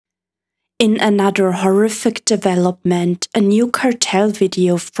In another horrific development, a new cartel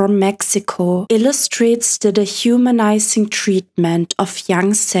video from Mexico illustrates the dehumanizing treatment of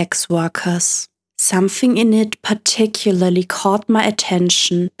young sex workers. Something in it particularly caught my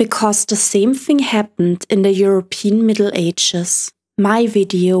attention because the same thing happened in the European Middle Ages. My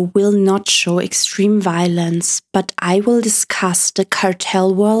video will not show extreme violence, but I will discuss the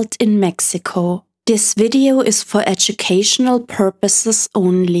cartel world in Mexico. This video is for educational purposes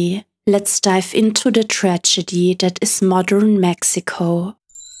only. Let's dive into the tragedy that is modern Mexico.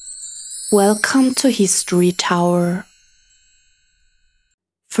 Welcome to History Tower.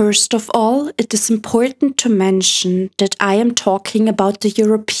 First of all, it is important to mention that I am talking about the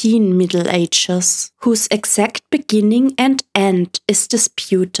European Middle Ages, whose exact beginning and end is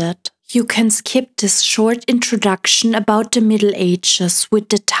disputed. You can skip this short introduction about the Middle Ages with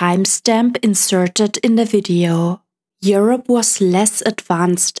the timestamp inserted in the video. Europe was less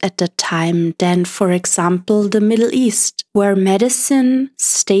advanced at that time than, for example, the Middle East, where medicine,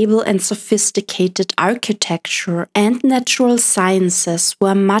 stable and sophisticated architecture, and natural sciences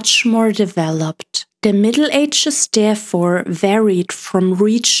were much more developed. The Middle Ages therefore varied from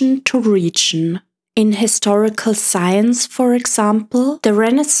region to region. In historical science, for example, the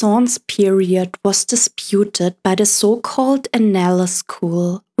Renaissance period was disputed by the so-called Annales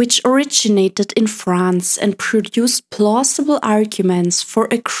school, which originated in France and produced plausible arguments for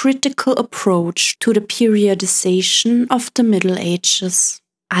a critical approach to the periodization of the Middle Ages.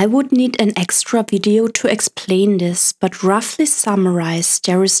 I would need an extra video to explain this, but roughly summarized,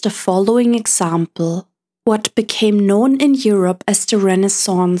 there is the following example. What became known in Europe as the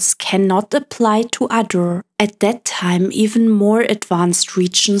Renaissance cannot apply to other, at that time even more advanced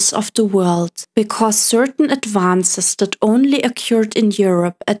regions of the world, because certain advances that only occurred in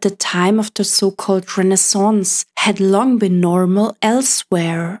Europe at the time of the so-called Renaissance had long been normal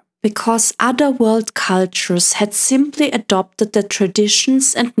elsewhere. Because other world cultures had simply adopted the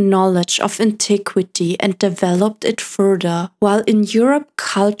traditions and knowledge of antiquity and developed it further, while in Europe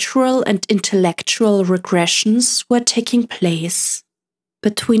cultural and intellectual regressions were taking place.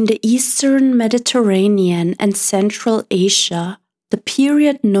 Between the Eastern Mediterranean and Central Asia, the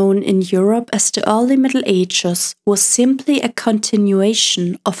period known in Europe as the early Middle Ages was simply a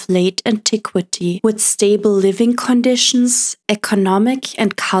continuation of late antiquity, with stable living conditions, economic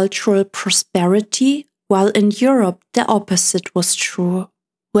and cultural prosperity, while in Europe the opposite was true.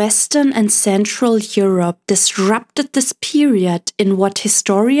 Western and Central Europe disrupted this period in what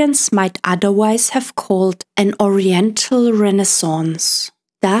historians might otherwise have called an Oriental Renaissance.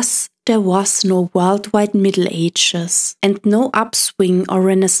 Thus, there was no worldwide Middle Ages, and no upswing or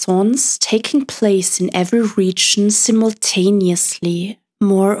renaissance taking place in every region simultaneously.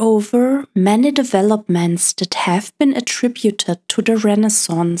 Moreover, many developments that have been attributed to the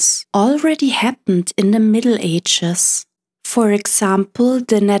Renaissance already happened in the Middle Ages. For example,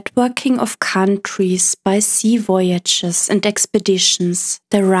 the networking of countries by sea voyages and expeditions,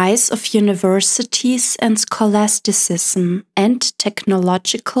 the rise of universities and scholasticism, and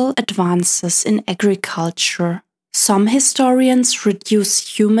technological advances in agriculture. Some historians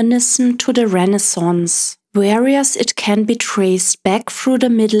reduce humanism to the Renaissance, whereas it can be traced back through the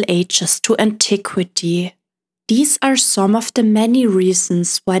Middle Ages to antiquity. These are some of the many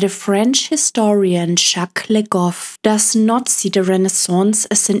reasons why the French historian Jacques Goff does not see the Renaissance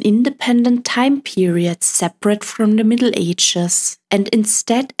as an independent time period separate from the Middle Ages, and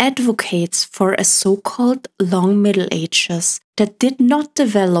instead advocates for a so-called long Middle Ages that did not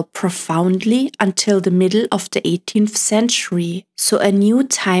develop profoundly until the middle of the 18th century, so a new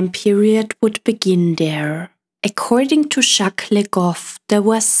time period would begin there. According to Jacques Goff, there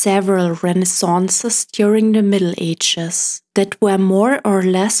were several renaissances during the Middle Ages that were more or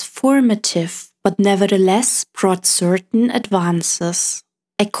less formative, but nevertheless brought certain advances.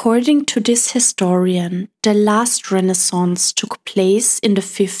 According to this historian, the last Renaissance took place in the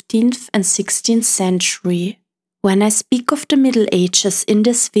 15th and 16th century. When I speak of the Middle Ages in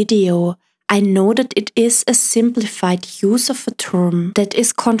this video, I know that it is a simplified use of a term that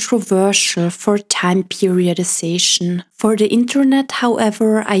is controversial for time periodization. For the internet,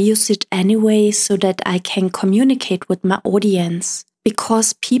 however, I use it anyway so that I can communicate with my audience.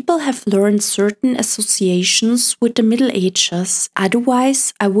 Because people have learned certain associations with the Middle Ages,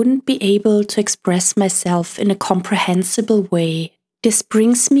 otherwise I wouldn't be able to express myself in a comprehensible way. This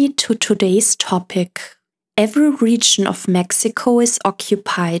brings me to today's topic. Every region of Mexico is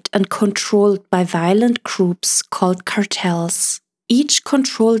occupied and controlled by violent groups called cartels. Each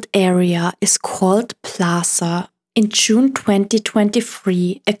controlled area is called plaza. In June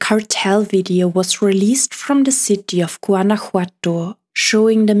 2023, a cartel video was released from the city of Guanajuato.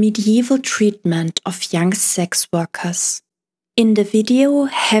 showing the medieval treatment of young sex workers. In the video,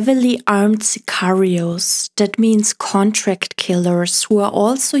 heavily armed sicarios, that means contract killers who are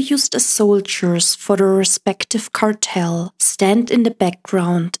also used as soldiers for the respective cartel, stand in the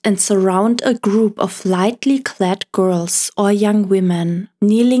background and surround a group of lightly clad girls or young women,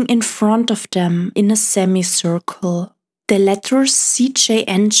 kneeling in front of them in a semicircle. The letters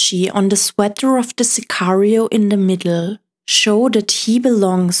CJNG on the sweater of the sicario in the middle show that he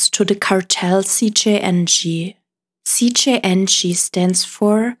belongs to the cartel CJNG. CJNG stands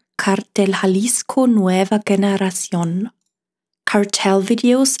for Cartel Jalisco Nueva Generación. Cartel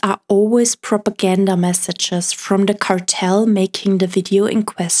videos are always propaganda messages from the cartel making the video in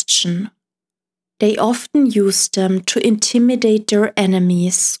question. They often use them to intimidate their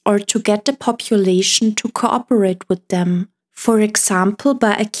enemies or to get the population to cooperate with them, for example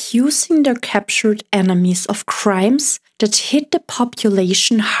by accusing their captured enemies of crimes that hit the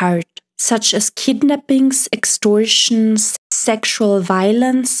population hard, such as kidnappings, extortions, sexual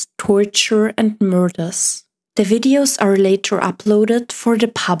violence, torture, and murders. The videos are later uploaded for the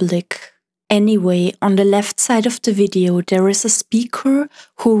public. Anyway, on the left side of the video there is a speaker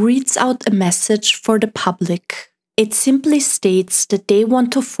who reads out a message for the public. It simply states that they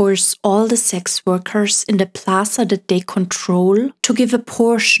want to force all the sex workers in the plaza that they control to give a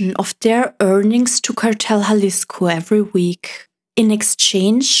portion of their earnings to Cartel Jalisco every week. In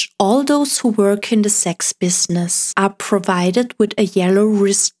exchange, all those who work in the sex business are provided with a yellow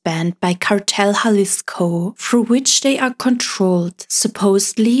wristband by Cartel Jalisco, through which they are controlled,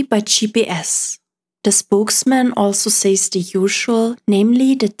 supposedly by GPS. The spokesman also says the usual,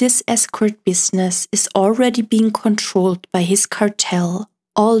 namely that this escort business is already being controlled by his cartel.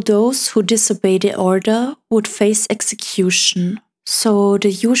 All those who disobey the order would face execution. So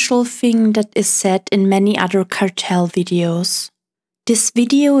the usual thing that is said in many other cartel videos. This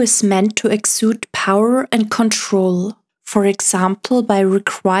video is meant to exude power and control, for example by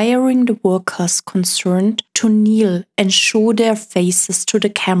requiring the workers concerned to kneel and show their faces to the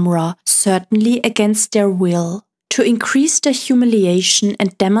camera, certainly against their will. To increase the humiliation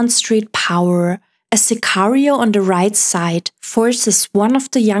and demonstrate power, a sicario on the right side forces one of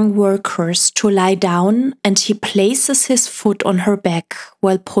the young workers to lie down and he places his foot on her back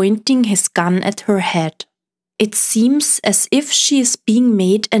while pointing his gun at her head. It seems as if she is being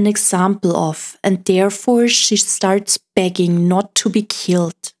made an example of, and therefore she starts begging not to be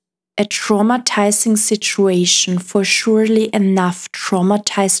killed. A traumatizing situation for surely enough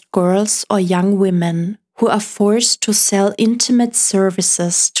traumatized girls or young women who are forced to sell intimate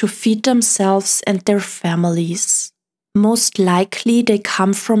services to feed themselves and their families. Most likely they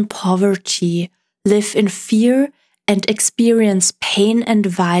come from poverty, live in fear, and experience pain and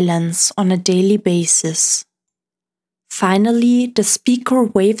violence on a daily basis. Finally, the speaker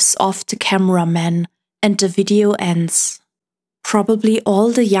waves off the cameraman and the video ends. Probably all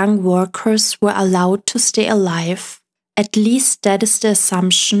the young workers were allowed to stay alive. At least that is the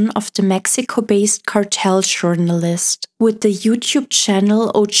assumption of the Mexico-based cartel journalist with the YouTube channel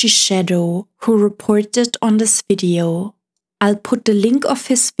Geschichte, who reported on this video. I'll put the link of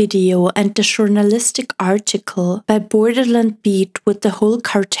his video and the journalistic article by Borderland Beat with the whole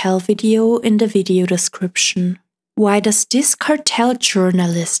cartel video in the video description. Why does this cartel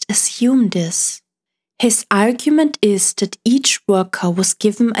journalist assume this? His argument is that each worker was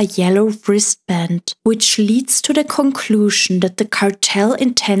given a yellow wristband, which leads to the conclusion that the cartel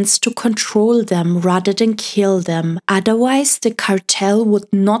intends to control them rather than kill them, otherwise the cartel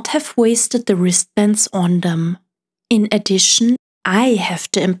would not have wasted the wristbands on them. In addition, I have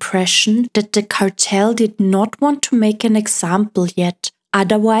the impression that the cartel did not want to make an example yet.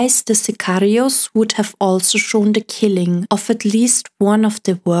 Otherwise, the sicarios would have also shown the killing of at least one of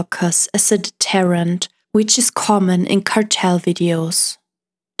the workers as a deterrent, which is common in cartel videos.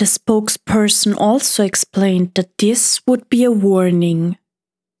 The spokesperson also explained that this would be a warning.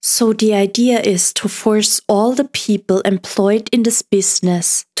 So the idea is to force all the people employed in this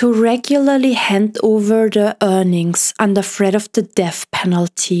business to regularly hand over their earnings under threat of the death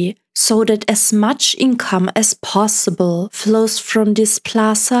penalty, so that as much income as possible flows from this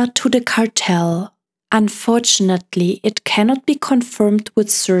plaza to the cartel. Unfortunately, it cannot be confirmed with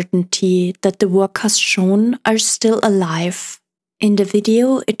certainty that the workers shown are still alive. In the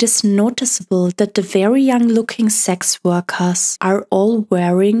video, it is noticeable that the very young-looking sex workers are all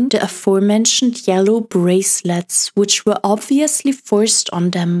wearing the aforementioned yellow bracelets, which were obviously forced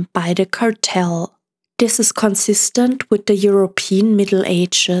on them by the cartel. This is consistent with the European Middle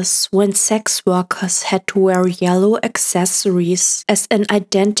Ages, when sex workers had to wear yellow accessories as an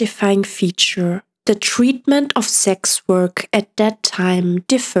identifying feature. The treatment of sex work at that time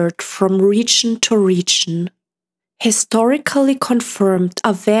differed from region to region. Historically confirmed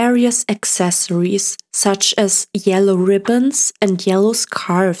are various accessories such as yellow ribbons and yellow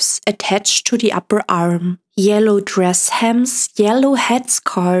scarves attached to the upper arm, yellow dress hems, yellow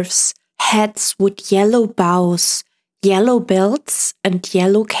headscarves, hats with yellow bows, yellow belts, and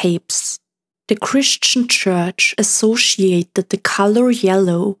yellow capes. The Christian Church associated the color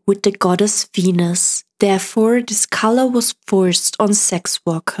yellow with the goddess Venus. Therefore, this color was forced on sex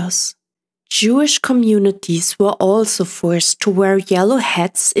workers. Jewish communities were also forced to wear yellow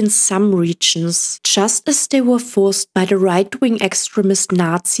hats in some regions, just as they were forced by the right-wing extremist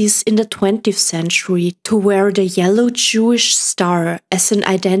Nazis in the 20th century to wear the yellow Jewish star as an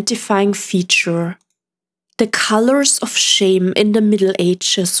identifying feature. The colors of shame in the Middle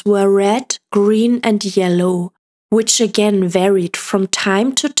Ages were red, green, and yellow, which again varied from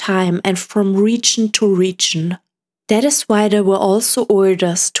time to time and from region to region. That is why there were also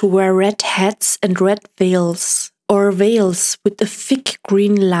orders to wear red hats and red veils, or veils with a thick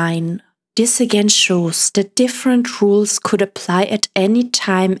green line. This again shows that different rules could apply at any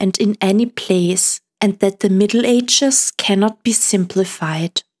time and in any place, and that the Middle Ages cannot be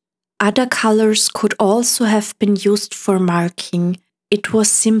simplified. Other colors could also have been used for marking. It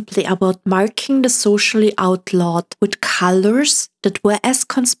was simply about marking the socially outlawed with colors that were as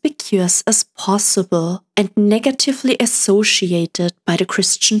conspicuous as possible and negatively associated by the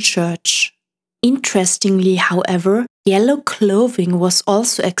Christian Church. Interestingly, however, yellow clothing was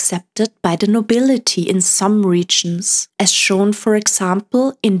also accepted by the nobility in some regions, as shown for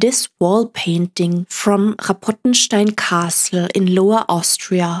example in this wall painting from Rapottenstein Castle in Lower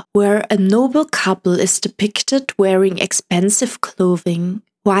Austria, where a noble couple is depicted wearing expensive clothing.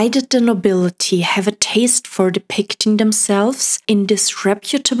 Why did the nobility have a taste for depicting themselves in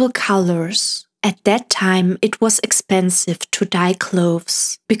disreputable colors? At that time, it was expensive to dye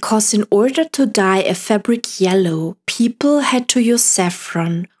clothes, because in order to dye a fabric yellow, people had to use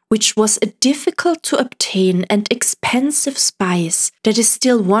saffron, which was a difficult to obtain and expensive spice that is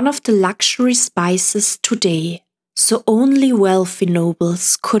still one of the luxury spices today. So only wealthy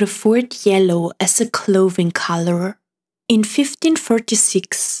nobles could afford yellow as a clothing color. In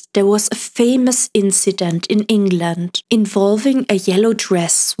 1536, there was a famous incident in England involving a yellow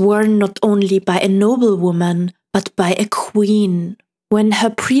dress worn not only by a noblewoman, but by a queen. When her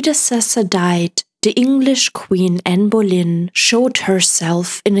predecessor died, the English queen Anne Boleyn showed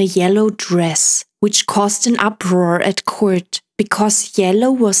herself in a yellow dress, which caused an uproar at court because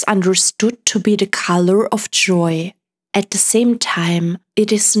yellow was understood to be the color of joy. At the same time,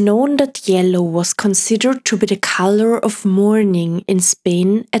 it is known that yellow was considered to be the color of mourning in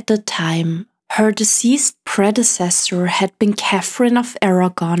Spain at the time. Her deceased predecessor had been Catherine of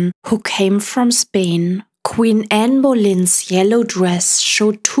Aragon, who came from Spain. Queen Anne Boleyn's yellow dress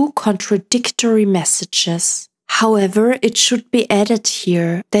showed two contradictory messages. However, it should be added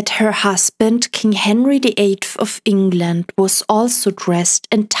here that her husband, King Henry VIII of England, was also dressed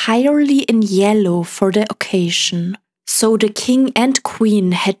entirely in yellow for the occasion. So the king and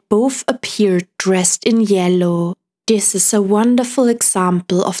queen had both appeared dressed in yellow. This is a wonderful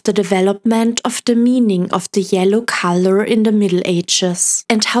example of the development of the meaning of the yellow color in the Middle Ages,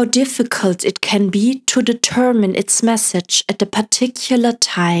 and how difficult it can be to determine its message at a particular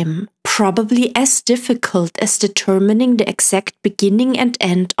time, probably as difficult as determining the exact beginning and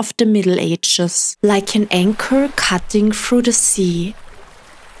end of the Middle Ages, like an anchor cutting through the sea.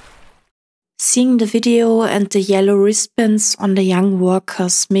 Seeing the video and the yellow wristbands on the young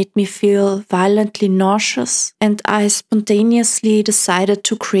workers made me feel violently nauseous, and I spontaneously decided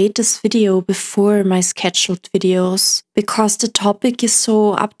to create this video before my scheduled videos, because the topic is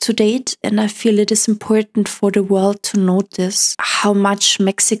so up to date and I feel it is important for the world to notice how much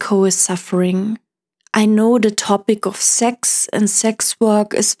Mexico is suffering. I know the topic of sex and sex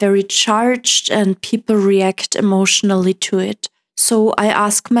work is very charged and people react emotionally to it. So I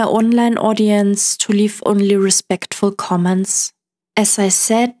ask my online audience to leave only respectful comments. As I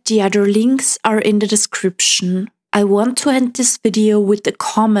said, the other links are in the description. I want to end this video with a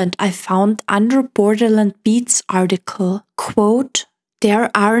comment I found under Borderland Beat's article. Quote, "There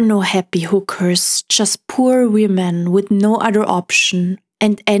are no happy hookers, just poor women with no other option.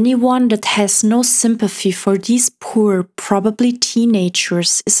 And anyone that has no sympathy for these poor, probably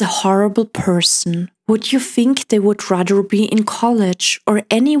teenagers, is a horrible person. Would you think they would rather be in college or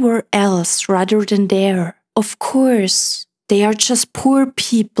anywhere else rather than there? Of course, they are just poor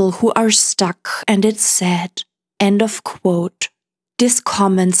people who are stuck, and it's sad." End of quote. This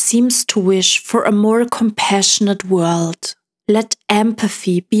comment seems to wish for a more compassionate world. Let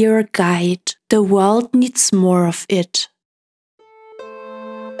empathy be your guide. The world needs more of it.